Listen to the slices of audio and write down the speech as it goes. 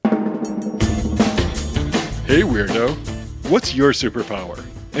Hey weirdo, what's your superpower?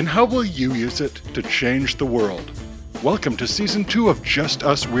 And how will you use it to change the world? Welcome to Season 2 of Just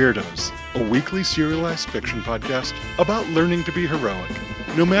Us Weirdos, a weekly serialized fiction podcast about learning to be heroic,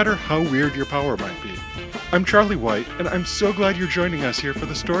 no matter how weird your power might be. I'm Charlie White, and I'm so glad you're joining us here for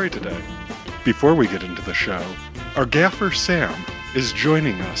the story today. Before we get into the show, our gaffer Sam is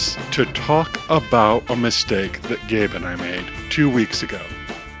joining us to talk about a mistake that Gabe and I made 2 weeks ago.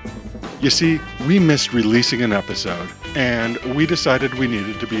 You see, we missed releasing an episode, and we decided we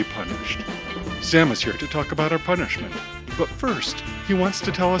needed to be punished. Sam is here to talk about our punishment, but first, he wants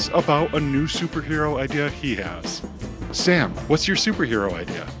to tell us about a new superhero idea he has. Sam, what's your superhero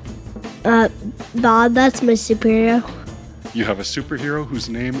idea? Bob, that's my superhero. You have a superhero whose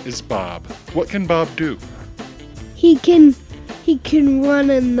name is Bob. What can Bob do? He can run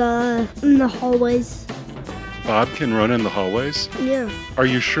in the hallways. Bob can run in the hallways? Yeah. Are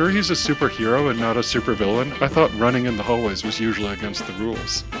you sure he's a superhero and not a supervillain? I thought running in the hallways was usually against the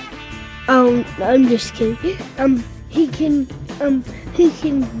rules. Oh, I'm just kidding. He can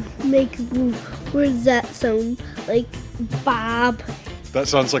make words that sound like Bob. That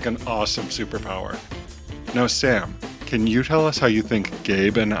sounds like an awesome superpower. Now, Sam, can you tell us how you think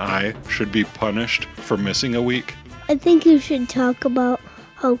Gabe and I should be punished for missing a week? I think you should talk about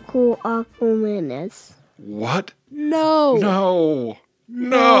how cool Aquaman is. What? No.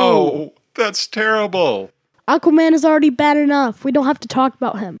 No! That's terrible! Aquaman is already bad enough. We don't have to talk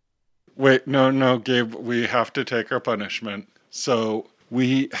about him. Wait, no, Gabe, we have to take our punishment. So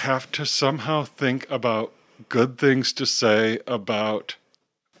we have to somehow think about good things to say about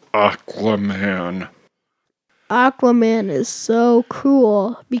Aquaman. Aquaman is so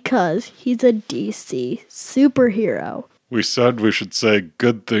cool because he's a DC superhero. We said we should say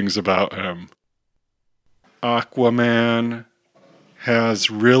good things about him. Aquaman has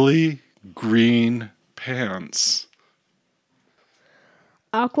really green pants.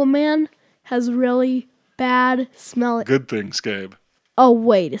 Aquaman has really bad smelling. Good things, Gabe. Oh,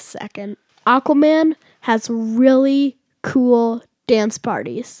 wait a second. Aquaman has really cool dance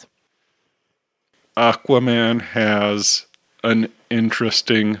parties. Aquaman has an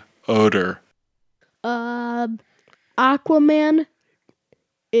interesting odor. Aquaman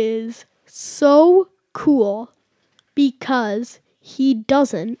is so cool because he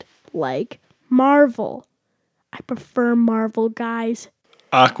doesn't like Marvel. I prefer Marvel, guys.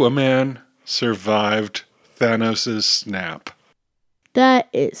 Aquaman survived Thanos' snap. That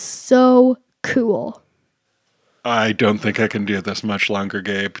is so cool. I don't think I can do this much longer,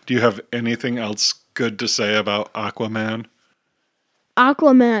 Gabe. Do you have anything else good to say about Aquaman?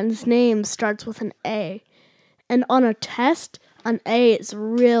 Aquaman's name starts with an A, and on a test, an A is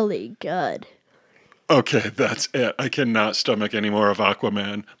really good. Okay, that's it. I cannot stomach any more of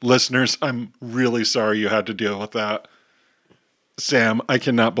Aquaman. Listeners, I'm really sorry you had to deal with that. Sam, I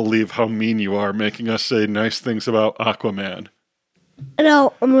cannot believe how mean you are making us say nice things about Aquaman.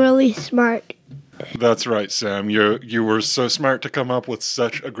 No, I'm really smart. That's right, Sam. You were so smart to come up with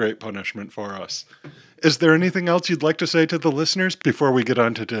such a great punishment for us. Is there anything else you'd like to say to the listeners before we get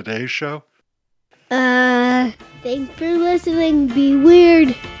on to today's show? Thanks for listening. Be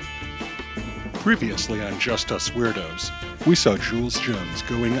weird. Previously on Just Us Weirdos, we saw Jules Jones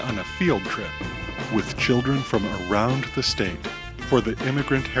going on a field trip with children from around the state for the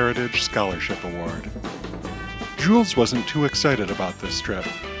Immigrant Heritage Scholarship Award. Jules wasn't too excited about this trip,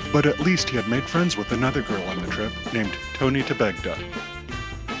 but at least he had made friends with another girl on the trip named Tony Tebegda.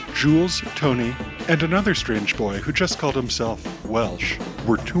 Jules, Tony, and another strange boy who just called himself Welsh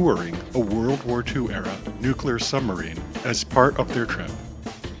were touring a World War II-era nuclear submarine as part of their trip.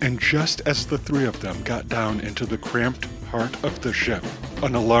 And just as the three of them got down into the cramped part of the ship,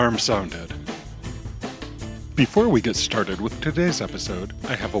 an alarm sounded. Before we get started with today's episode,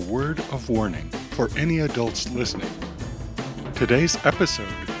 I have a word of warning for any adults listening. Today's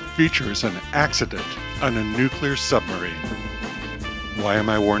episode features an accident on a nuclear submarine. Why am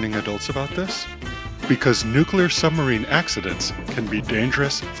I warning adults about this? Because nuclear submarine accidents can be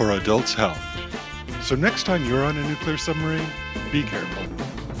dangerous for adults' health. So next time you're on a nuclear submarine, be careful.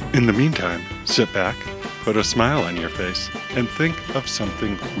 In the meantime, sit back, put a smile on your face, and think of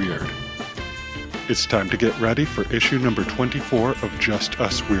something weird. It's time to get ready for issue number 24 of Just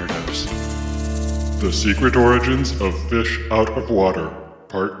Us Weirdos. The Secret Origins of Fish Out of Water,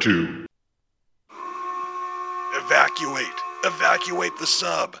 Part 2. Evacuate the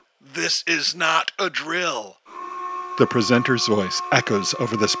sub. This is not a drill. The presenter's voice echoes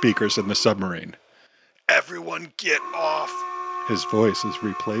over the speakers in the submarine. Everyone get off. His voice is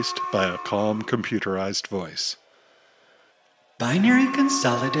replaced by a calm, computerized voice. Binary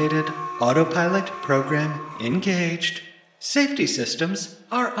consolidated Autopilot program engaged. Safety systems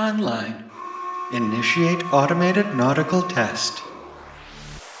are online. Initiate automated nautical test.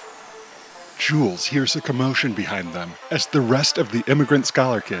 Jules hears a commotion behind them as the rest of the immigrant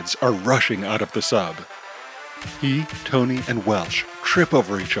scholar kids are rushing out of the sub. He, Tony, and Welsh trip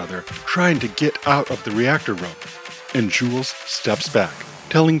over each other, trying to get out of the reactor room, and Jules steps back,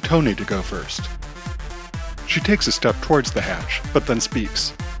 telling Tony to go first. She takes a step towards the hatch, but then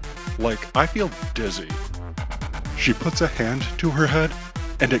speaks. Like, I feel dizzy. She puts a hand to her head,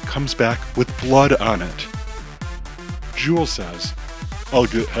 and it comes back with blood on it. Jules says, I'll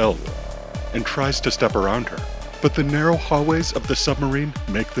get help, and tries to step around her, but the narrow hallways of the submarine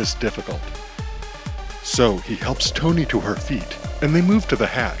make this difficult. So he helps Tony to her feet, and they move to the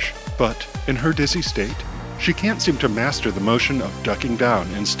hatch, but in her dizzy state, she can't seem to master the motion of ducking down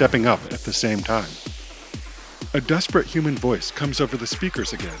and stepping up at the same time. A desperate human voice comes over the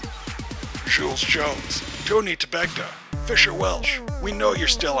speakers again. Jules Jones, Tony Tabegda, Fisher Welsh, we know you're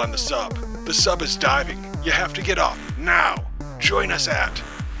still on the sub. The sub is diving. You have to get off, now. Join us at...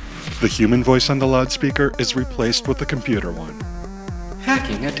 The human voice on the loudspeaker is replaced with the computer one.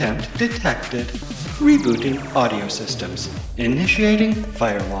 Hacking attempt detected. Rebooting audio systems. Initiating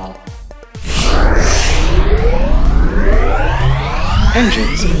firewall.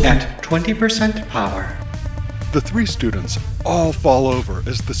 Engines at 20% power. The three students all fall over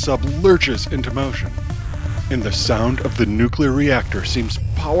as the sub lurches into motion, and the sound of the nuclear reactor seems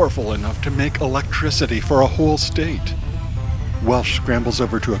powerful enough to make electricity for a whole state. Welsh scrambles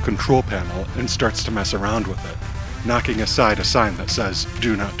over to a control panel and starts to mess around with it, knocking aside a sign that says,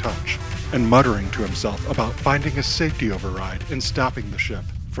 "Do not touch," and muttering to himself about finding a safety override and stopping the ship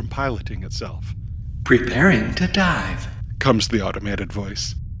from piloting itself. Preparing to dive, comes the automated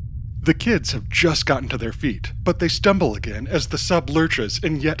voice. The kids have just gotten to their feet, but they stumble again as the sub lurches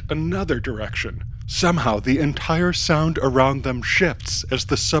in yet another direction. Somehow the entire sound around them shifts as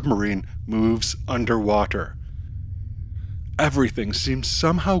the submarine moves underwater. Everything seems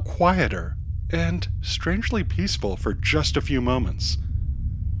somehow quieter and strangely peaceful for just a few moments,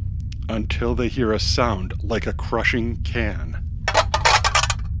 until they hear a sound like a crushing can.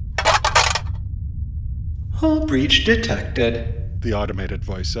 Hull breach detected, the automated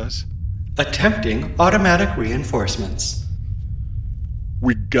voice says. Attempting automatic reinforcements.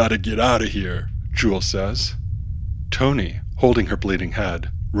 We gotta get out of here, Jules says. Tony, holding her bleeding head,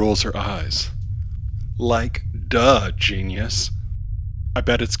 rolls her eyes. Like, duh, genius. I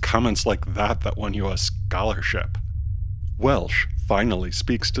bet it's comments like that won you a scholarship. Welsh finally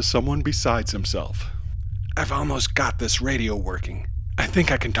speaks to someone besides himself. I've almost got this radio working. I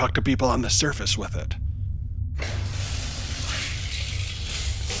think I can talk to people on the surface with it.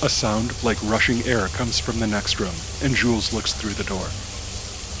 A sound like rushing air comes from the next room, and Jules looks through the door.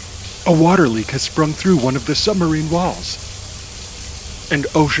 A water leak has sprung through one of the submarine walls, and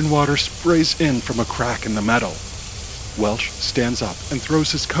ocean water sprays in from a crack in the metal. Welsh stands up and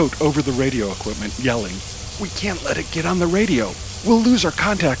throws his coat over the radio equipment, yelling, "We can't let it get on the radio! We'll lose our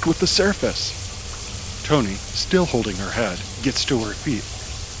contact with the surface!" Tony, still holding her head, gets to her feet.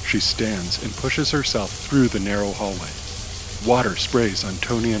 She stands and pushes herself through the narrow hallway. Water sprays on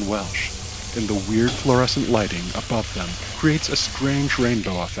Tony and Welsh, and the weird fluorescent lighting above them creates a strange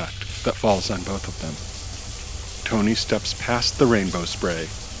rainbow effect that falls on both of them. Tony steps past the rainbow spray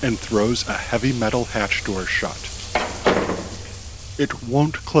and throws a heavy metal hatch door shut. It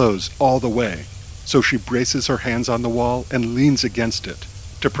won't close all the way, so she braces her hands on the wall and leans against it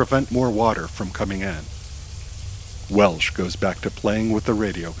to prevent more water from coming in. Welsh goes back to playing with the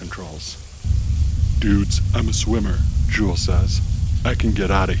radio controls. Dudes, I'm a swimmer, Jules says. I can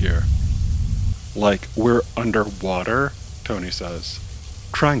get out of here. Like, we're underwater? Tony says,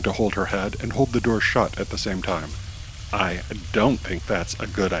 trying to hold her head and hold the door shut at the same time. I don't think that's a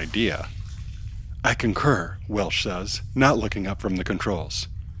good idea. I concur, Welsh says, not looking up from the controls.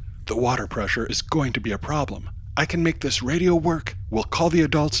 The water pressure is going to be a problem. I can make this radio work, we'll call the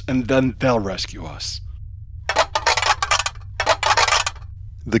adults, and then they'll rescue us.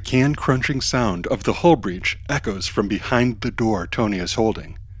 The can-crunching sound of the hull breach echoes from behind the door Tony is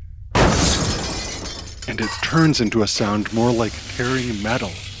holding. And it turns into a sound more like tearing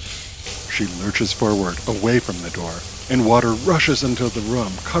metal. She lurches forward, away from the door, and water rushes into the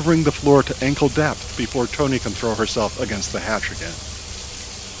room, covering the floor to ankle depth before Tony can throw herself against the hatch again.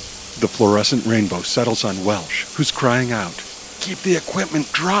 The fluorescent rainbow settles on Welsh, who's crying out, "Keep the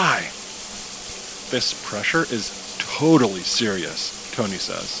equipment dry!" This pressure is totally serious, Tony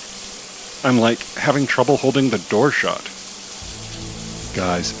says. I'm like having trouble holding the door shut.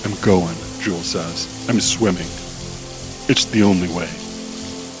 Guys, I'm going, Jules says. I'm swimming. It's the only way.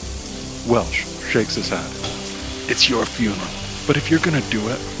 Welsh shakes his head. It's your funeral, but if you're gonna do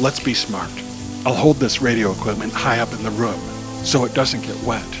it, let's be smart. I'll hold this radio equipment high up in the room so it doesn't get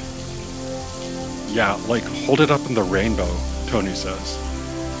wet. Yeah, like hold it up in the rainbow, Tony says.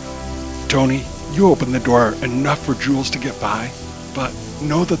 Tony, you open the door enough for Jules to get by, but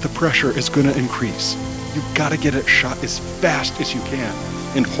know that the pressure is gonna increase. You gotta get it shut as fast as you can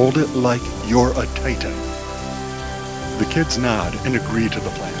and hold it like you're a titan. The kids nod and agree to the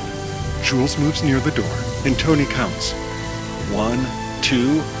plan. Jules moves near the door and Tony counts. 1,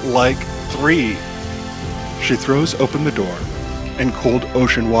 2, like 3. She throws open the door and cold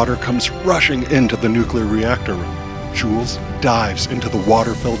ocean water comes rushing into the nuclear reactor room. Jules dives into the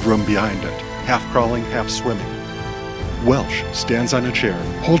water-filled room behind it, half crawling, half swimming. Welsh stands on a chair,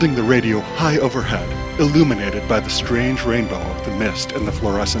 holding the radio high overhead, illuminated by the strange rainbow of the mist and the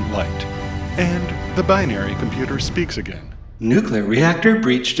fluorescent light. And the binary computer speaks again. Nuclear reactor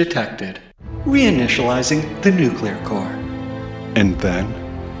breach detected. Reinitializing the nuclear core. And then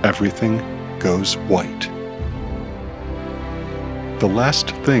everything goes white. The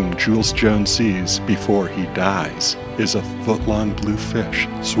last thing Jules Jones sees before he dies is a foot-long blue fish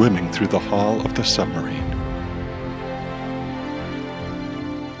swimming through the hull of the submarine.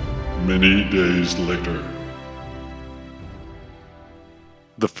 Many days later.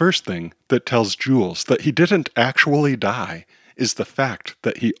 The first thing that tells Jules that he didn't actually die is the fact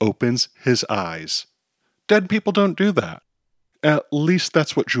that he opens his eyes. Dead people don't do that. At least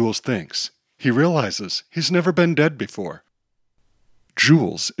that's what Jules thinks. He realizes he's never been dead before.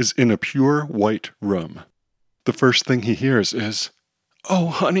 Jules is in a pure white room. The first thing he hears is, "Oh,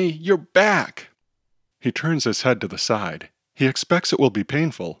 honey, you're back." He turns his head to the side. He expects it will be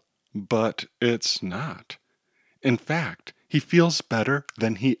painful, but it's not. In fact, he feels better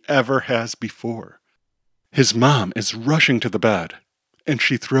than he ever has before. His mom is rushing to the bed, and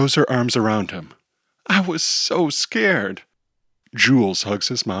she throws her arms around him. "I was so scared." Jules hugs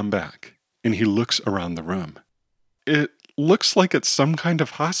his mom back, and he looks around the room. It looks like it's some kind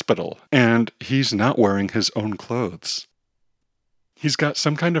of hospital, and he's not wearing his own clothes. He's got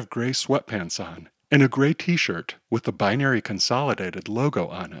some kind of gray sweatpants on, and a gray t-shirt with the Binary Consolidated logo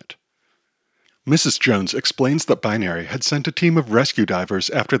on it. Mrs. Jones explains that Binary had sent a team of rescue divers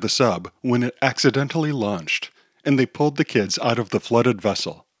after the sub when it accidentally launched, and they pulled the kids out of the flooded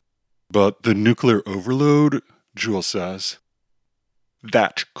vessel. But the nuclear overload, Jules says.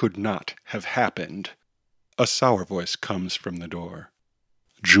 That could not have happened. A sour voice comes from the door.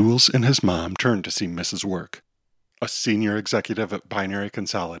 Jules and his mom turn to see Mrs. Work, a senior executive at Binary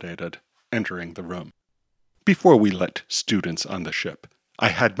Consolidated, entering the room. Before we let students on the ship, I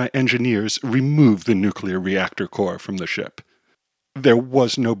had my engineers remove the nuclear reactor core from the ship. There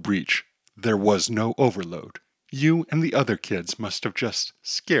was no breach. There was no overload. You and the other kids must have just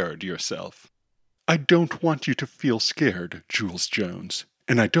scared yourself. I don't want you to feel scared, Jules Jones,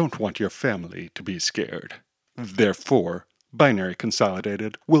 and I don't want your family to be scared. Therefore, Binary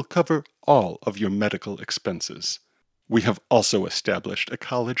Consolidated will cover all of your medical expenses. We have also established a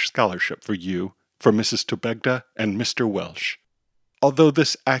college scholarship for you, for Mrs. Tobegda and Mr. Welsh. Although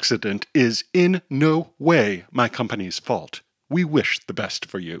this accident is in no way my company's fault, we wish the best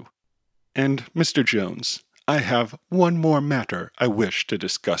for you. And, Mr. Jones, I have one more matter I wish to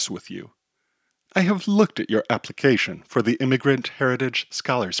discuss with you. I have looked at your application for the Immigrant Heritage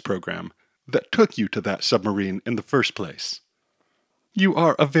Scholars Program that took you to that submarine in the first place. You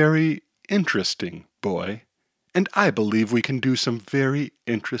are a very interesting boy, and I believe we can do some very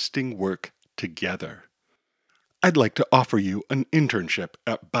interesting work together. I'd like to offer you an internship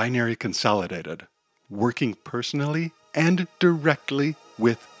at Binary Consolidated, working personally and directly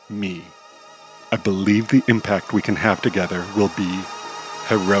with me. I believe the impact we can have together will be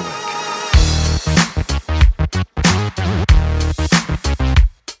heroic.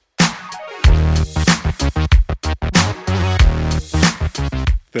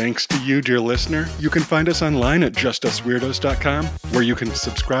 Thanks to you, dear listener. You can find us online at justusweirdos.com, where you can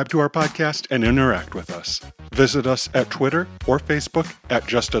subscribe to our podcast and interact with us. Visit us at Twitter or Facebook at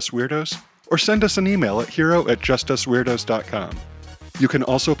justusweirdos, or send us an email at hero@justusweirdos.com. You can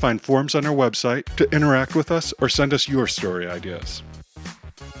also find forms on our website to interact with us or send us your story ideas.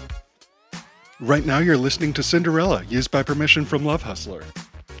 Right now you're listening to Cinderella, used by permission from Love Hustler.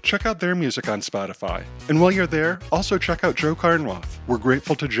 Check out their music on Spotify. And while you're there, also check out Joe Carnwath. We're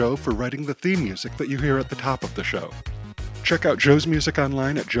grateful to Joe for writing the theme music that you hear at the top of the show. Check out Joe's music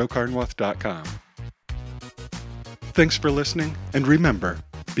online at joecarnwath.com. Thanks for listening, and remember,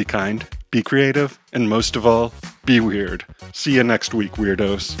 be kind, be creative, and most of all, be weird. See you next week,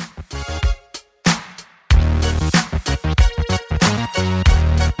 weirdos.